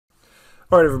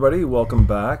All right, everybody, welcome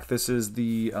back. This is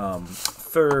the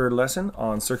third lesson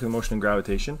on circular motion and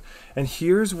gravitation. And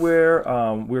here's where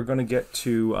we're going to get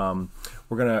to,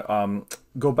 we're going to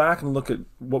go back and look at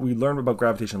what we learned about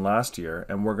gravitation last year,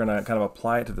 and we're going to kind of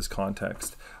apply it to this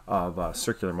context of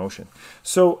circular motion.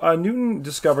 So Newton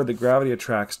discovered that gravity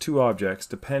attracts two objects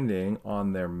depending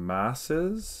on their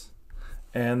masses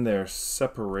and their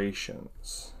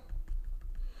separations,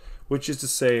 which is to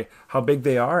say how big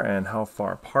they are and how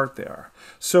far apart they are.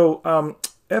 So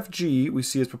Fg we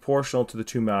see is proportional to the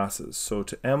two masses, so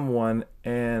to m1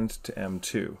 and to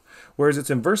m2, whereas it's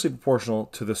inversely proportional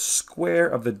to the square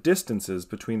of the distances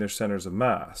between their centers of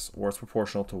mass, or it's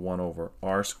proportional to 1 over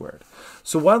r squared.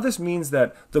 So while this means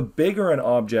that the bigger an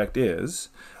object is,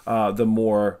 the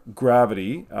more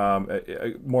gravity,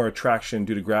 more attraction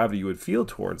due to gravity you would feel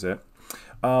towards it,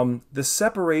 the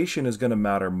separation is going to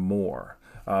matter more.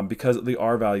 Because the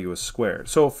r value is squared.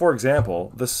 So for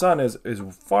example, the sun is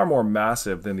far more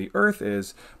massive than the earth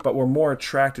is, but we're more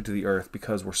attracted to the earth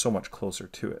because we're so much closer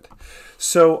to it.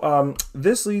 So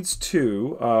this leads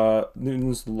to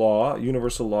Newton's law,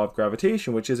 universal law of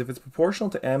gravitation, which is if it's proportional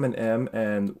to m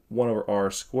and 1 over r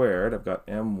squared, I've got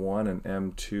m1 and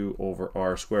m2 over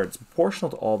r squared, it's proportional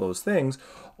to all those things.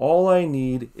 All I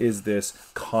need is this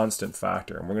constant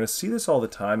factor. And we're going to see this all the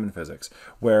time in physics,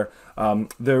 where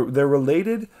they're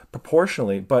related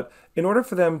proportionally, but in order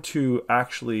for them to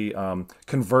actually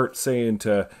convert, say,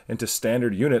 into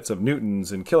standard units of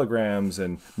newtons and kilograms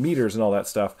and meters and all that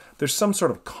stuff, there's some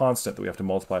sort of constant that we have to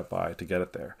multiply it by to get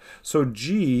it there. So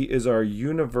G is our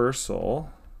universal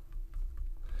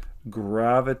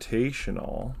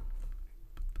gravitational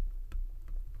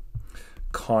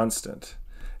constant.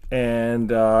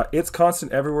 And it's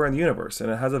constant everywhere in the universe, and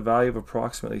it has a value of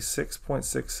approximately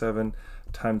 6.67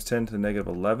 times 10 to the negative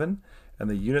 11, and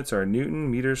the units are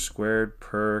Newton meters squared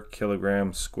per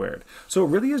kilogram squared. So it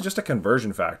really is just a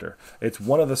conversion factor. It's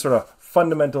one of the sort of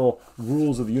fundamental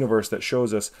rules of the universe that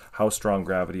shows us how strong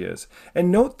gravity is.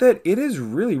 And note that it is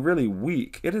really, really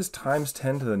weak. It is times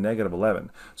 10 to the negative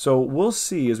 11. So we'll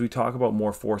see as we talk about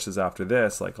more forces after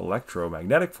this, like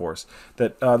electromagnetic force,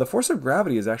 that the force of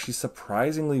gravity is actually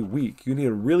surprisingly weak. You need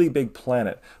a really big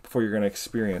planet before you're going to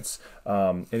experience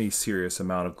any serious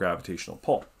amount of gravitational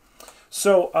pull.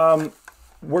 So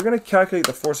we're going to calculate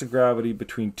the force of gravity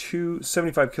between two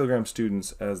 75 kilogram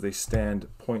students as they stand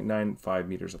 0.95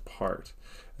 meters apart.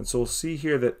 And so we'll see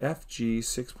here that Fg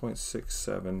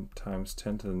 6.67 times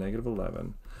 10 to the negative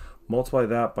 11, multiply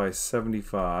that by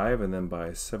 75 and then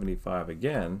by 75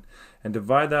 again, and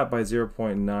divide that by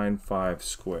 0.95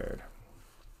 squared.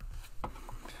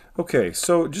 Okay,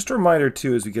 so just a reminder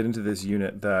too as we get into this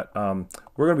unit that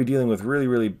we're going to be dealing with really,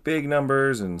 really big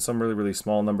numbers and some really, really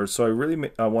small numbers. So I really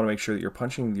want to make sure that you're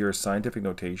punching your scientific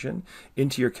notation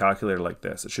into your calculator like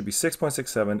this. It should be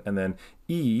 6.67 and then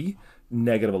E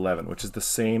negative 11, which is the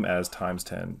same as times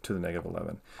 10 to the negative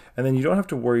 11. And then you don't have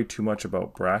to worry too much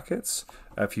about brackets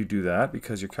if you do that,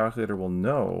 because your calculator will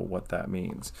know what that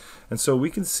means. And so we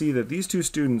can see that these two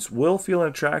students will feel an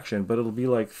attraction, but it'll be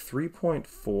like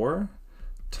 3.4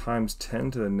 times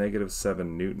 10 to the negative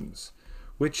 7 newtons,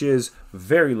 which is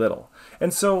very little.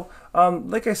 And so,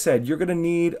 like I said, you're going to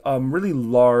need really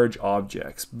large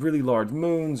objects, really large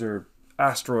moons or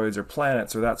asteroids or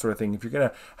planets or that sort of thing, if you're going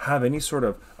to have any sort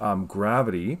of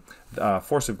gravity,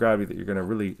 force of gravity that you're going to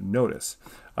really notice.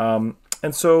 And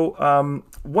so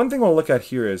one thing we'll look at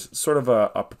here is sort of a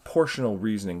proportional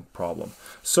reasoning problem.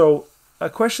 So a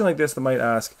question like this that might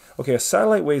ask, okay, a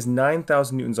satellite weighs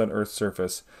 9,000 newtons on Earth's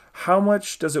surface. How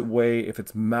much does it weigh if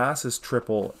its mass is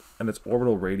triple and its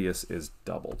orbital radius is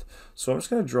doubled? So I'm just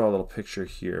going to draw a little picture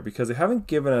here because they haven't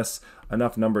given us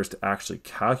enough numbers to actually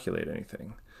calculate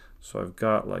anything. So I've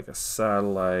got like a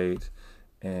satellite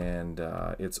and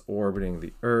it's orbiting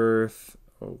the Earth.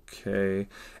 Okay,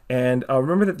 and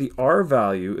remember that the R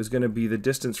value is going to be the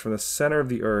distance from the center of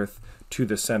the Earth to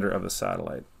the center of the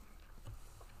satellite.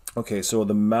 Okay, so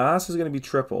the mass is going to be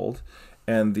tripled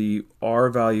and the R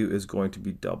value is going to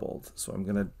be doubled. So I'm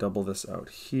going to double this out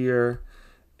here,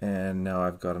 and now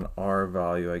I've got an R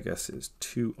value, I guess is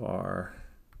 2R.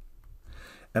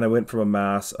 And I went from a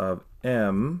mass of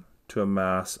M to a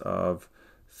mass of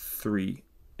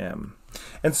 3M.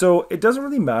 And so it doesn't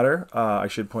really matter, I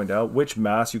should point out, which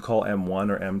mass you call M1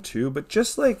 or M2, but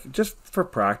just for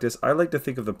practice, I like to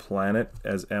think of the planet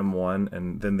as M1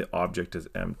 and then the object as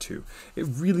M2. It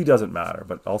really doesn't matter,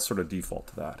 but I'll sort of default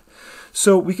to that.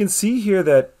 So we can see here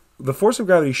that the force of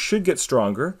gravity should get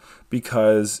stronger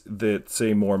because it's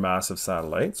a more massive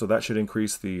satellite, so that should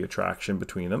increase the attraction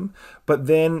between them. But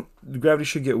then the gravity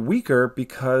should get weaker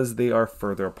because they are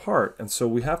further apart, and so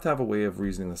we have to have a way of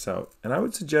reasoning this out. And I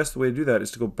would suggest the way to do that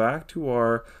is to go back to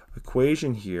our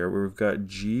equation here where we've got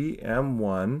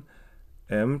gm1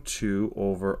 m2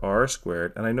 over r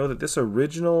squared, and I know that this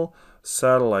original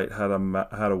satellite had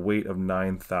a weight of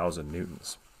 9,000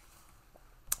 newtons.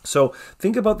 So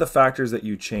think about the factors that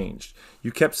you changed.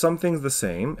 You kept some things the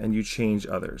same and you changed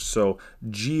others. So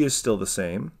G is still the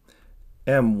same,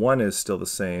 M1 is still the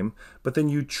same, but then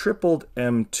you tripled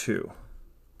M2.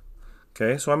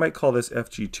 Okay, so I might call this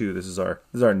FG2. This is our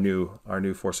new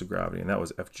force of gravity, and that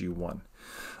was FG1.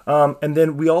 And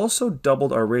then we also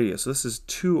doubled our radius. So this is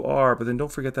 2r, but then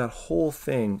don't forget that whole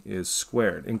thing is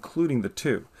squared, including the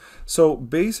 2. So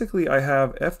basically I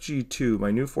have FG2,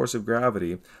 my new force of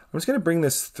gravity. I'm just going to bring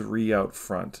this 3 out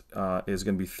front. Is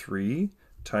going to be 3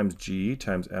 times g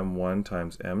times m1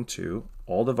 times m2,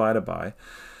 all divided by.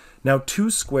 Now 2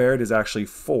 squared is actually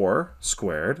 4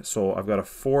 squared, so I've got a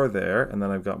 4 there, and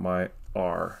then I've got my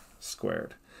r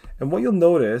squared. And what you'll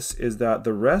notice is that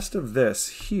the rest of this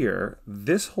here,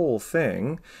 this whole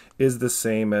thing, is the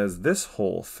same as this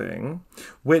whole thing,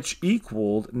 which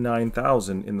equaled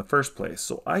 9,000 in the first place.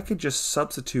 So I could just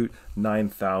substitute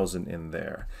 9,000 in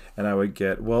there, and I would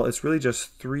get, well, it's really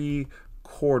just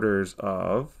 3/4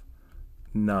 of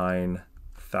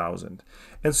 9,000.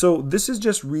 And so this is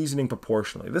just reasoning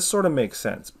proportionally. This sort of makes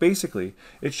sense. Basically,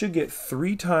 it should get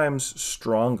 3 times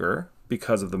stronger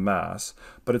because of the mass,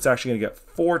 but it's actually going to get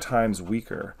 4 times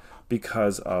weaker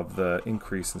because of the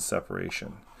increase in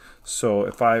separation. So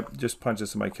if I just punch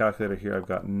this in my calculator here, I've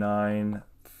got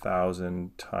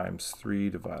 9,000 times 3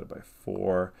 divided by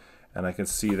 4, and I can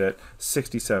see that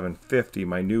 6750,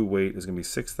 my new weight is going to be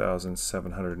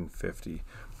 6,750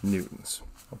 newtons.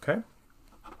 Okay.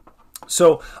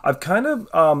 So I've kind of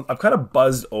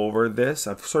buzzed over this.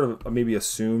 I've sort of maybe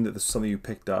assumed that this is something you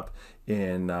picked up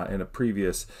in a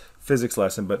previous physics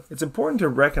lesson, but it's important to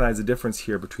recognize the difference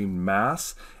here between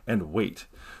mass and weight.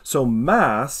 So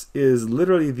mass is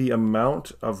literally the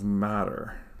amount of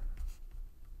matter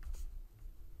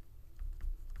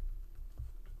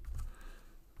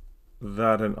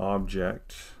that an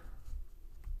object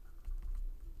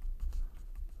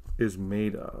is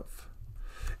made of.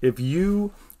 If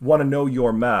you want to know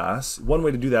your mass, one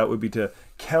way to do that would be to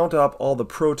count up all the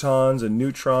protons and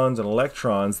neutrons and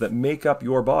electrons that make up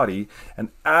your body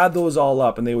and add those all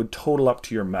up, and they would total up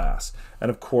to your mass. And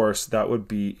of course, that would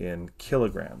be in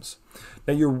kilograms.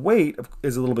 Now your weight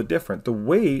is a little bit different. The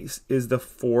weight is the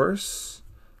force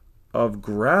of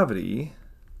gravity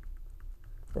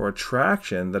or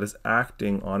attraction that is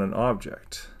acting on an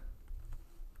object.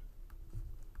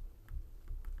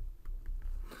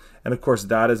 And of course,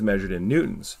 that is measured in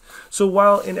newtons. So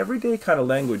while in everyday kind of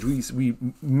language, we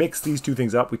mix these two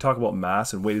things up, we talk about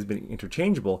mass and weight as being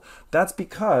interchangeable, that's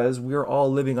because we're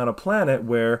all living on a planet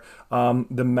where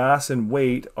the mass and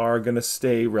weight are going to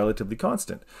stay relatively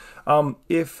constant.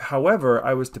 If, however,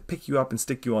 I was to pick you up and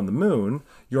stick you on the moon,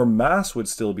 your mass would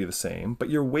still be the same, but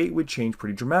your weight would change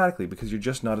pretty dramatically because you're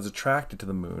just not as attracted to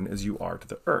the moon as you are to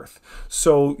the Earth.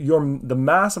 So the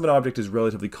mass of an object is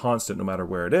relatively constant no matter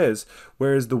where it is,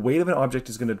 whereas the weight of an object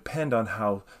is going to depend on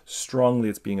how strongly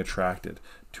it's being attracted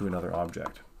to another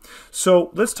object.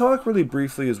 So let's talk really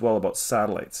briefly as well about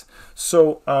satellites.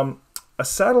 So a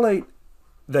satellite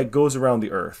that goes around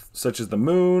the Earth, such as the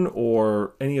moon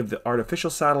or any of the artificial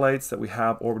satellites that we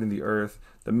have orbiting the Earth,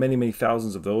 the many, many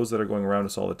thousands of those that are going around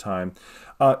us all the time,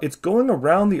 it's going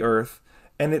around the Earth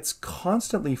and it's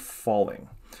constantly falling.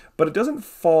 But it doesn't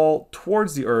fall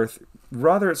towards the Earth,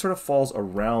 rather it sort of falls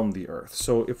around the Earth.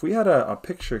 So if we had a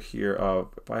picture here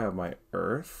of, if I have my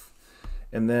Earth,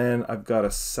 and then I've got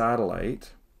a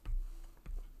satellite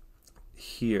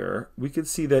here, we could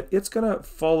see that it's going to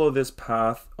follow this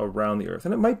path around the Earth,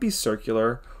 and it might be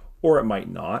circular or it might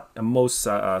not, and most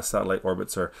satellite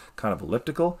orbits are kind of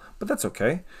elliptical, but that's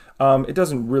okay. It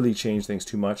doesn't really change things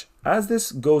too much. As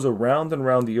this goes around and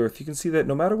around the Earth, you can see that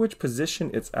no matter which position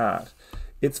it's at,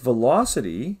 its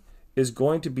velocity is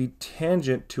going to be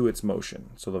tangent to its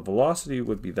motion. So the velocity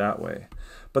would be that way,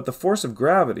 but the force of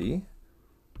gravity,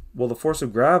 well, the force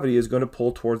of gravity is going to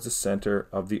pull towards the center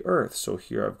of the Earth. So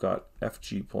here I've got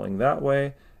Fg pulling that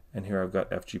way, and here I've got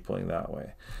Fg pulling that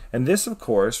way. And this, of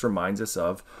course, reminds us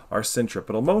of our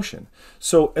centripetal motion.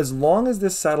 So as long as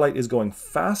this satellite is going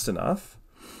fast enough,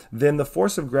 then the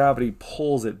force of gravity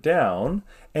pulls it down,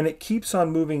 and it keeps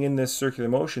on moving in this circular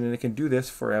motion, and it can do this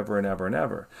forever and ever and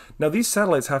ever. Now, these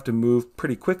satellites have to move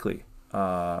pretty quickly.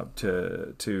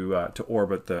 to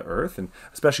orbit the Earth, and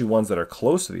especially ones that are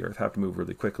close to the Earth have to move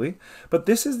really quickly. But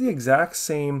this is the exact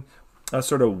same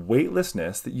sort of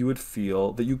weightlessness that you would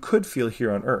feel, that you could feel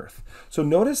here on Earth. So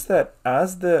notice that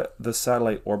as the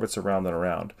satellite orbits around and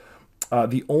around,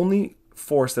 the only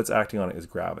force that's acting on it is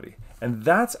gravity. And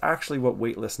that's actually what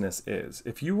weightlessness is.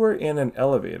 If you were in an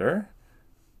elevator,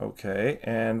 okay,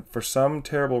 and for some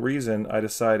terrible reason I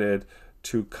decided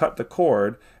to cut the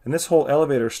cord and this whole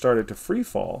elevator started to free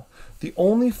fall, the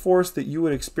only force that you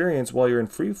would experience while you're in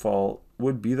free fall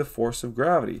would be the force of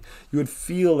gravity. You would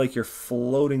feel like you're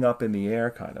floating up in the air,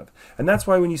 kind of. And that's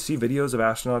why when you see videos of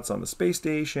astronauts on the space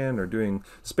station or doing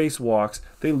spacewalks,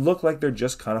 they look like they're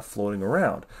just kind of floating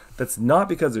around. That's not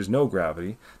because there's no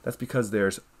gravity, that's because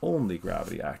there's only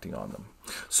gravity acting on them.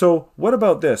 So what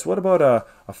about this? What about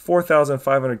a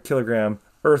 4,500 kilogram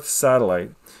Earth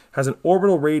satellite has an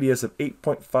orbital radius of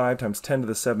 8.5 times 10 to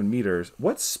the 7 meters.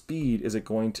 What speed is it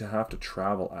going to have to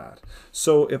travel at?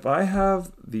 So if I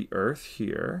have the Earth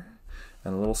here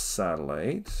and a little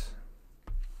satellite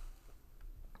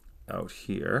out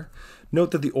here,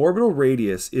 note that the orbital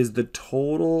radius is the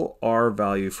total R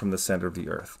value from the center of the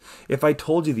Earth. If I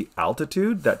told you the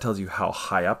altitude, that tells you how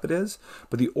high up it is,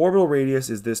 but the orbital radius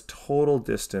is this total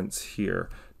distance here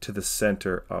to the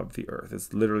center of the Earth.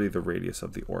 It's literally the radius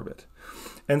of the orbit.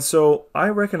 And so I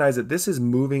recognize that this is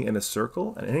moving in a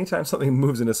circle, and anytime something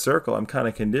moves in a circle, I'm kind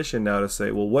of conditioned now to say,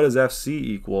 well, what does FC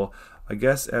equal? I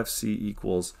guess FC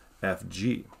equals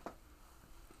FG.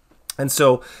 And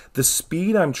so the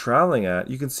speed I'm traveling at,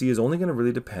 you can see, is only going to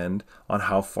really depend on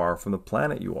how far from the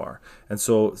planet you are. And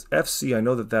so FC, I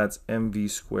know that that's mv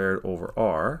squared over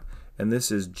r, and this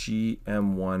is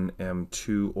gm1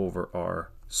 m2 over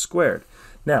r squared.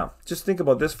 Now, just think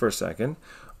about this for a second.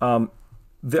 I've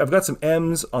got some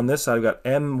m's on this side. I've got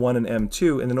m1 and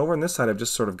m2, and then over on this side, I've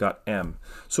just sort of got m.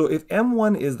 So if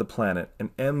m1 is the planet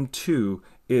and m2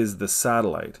 is the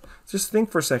satellite, just think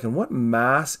for a second, what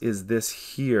mass is this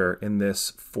here in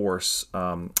this force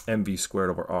mv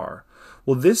squared over r?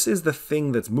 Well, this is the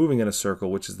thing that's moving in a circle,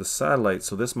 which is the satellite,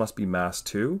 so this must be mass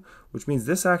 2, which means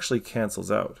this actually cancels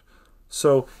out.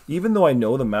 So even though I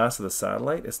know the mass of the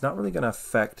satellite, it's not really going to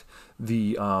affect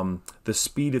the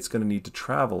speed it's going to need to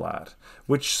travel at,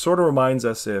 which sort of reminds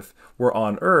us, if we're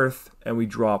on Earth and we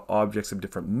drop objects of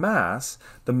different mass,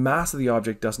 the mass of the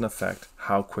object doesn't affect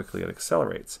how quickly it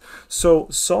accelerates. So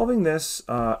solving this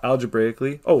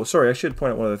algebraically, oh, sorry, I should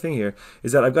point out one other thing here,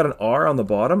 is that I've got an r on the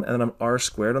bottom and then an r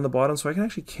squared on the bottom, so I can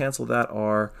actually cancel that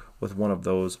r with one of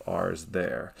those r's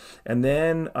there. And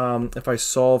then if I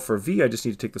solve for v, I just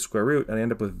need to take the square root, and I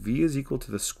end up with v is equal to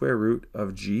the square root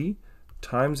of g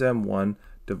times m1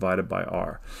 divided by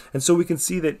r. And so we can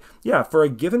see that, yeah, for a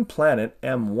given planet,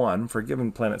 m1, for a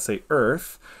given planet, say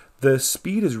Earth, the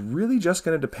speed is really just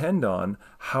going to depend on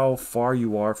how far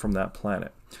you are from that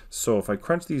planet. So if I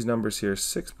crunch these numbers here,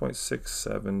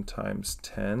 6.67 times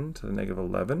 10 to the negative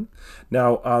 11.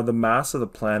 Now, the mass of the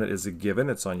planet is a given.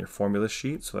 It's on your formula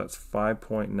sheet. So that's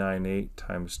 5.98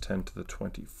 times 10 to the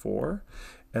 24.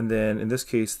 And then in this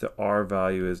case, the R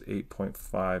value is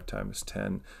 8.5 times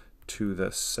 10 to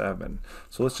the 7.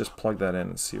 So let's just plug that in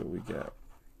and see what we get.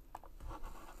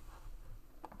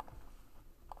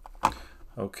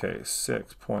 Okay,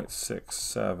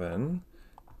 6.67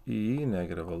 e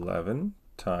negative 11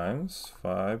 times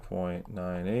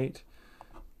 5.98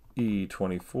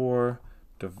 e24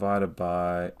 divided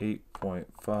by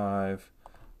 8.5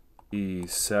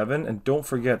 e7. And don't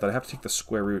forget that I have to take the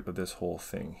square root of this whole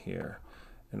thing here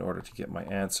in order to get my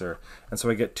answer. And so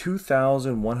I get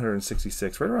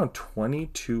 2,166, right around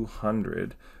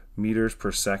 2,200 meters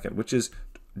per second, which is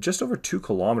just over 2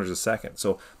 kilometers a second.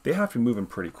 So they have to be moving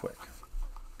pretty quick.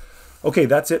 Okay,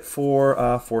 that's it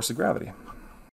for force of gravity.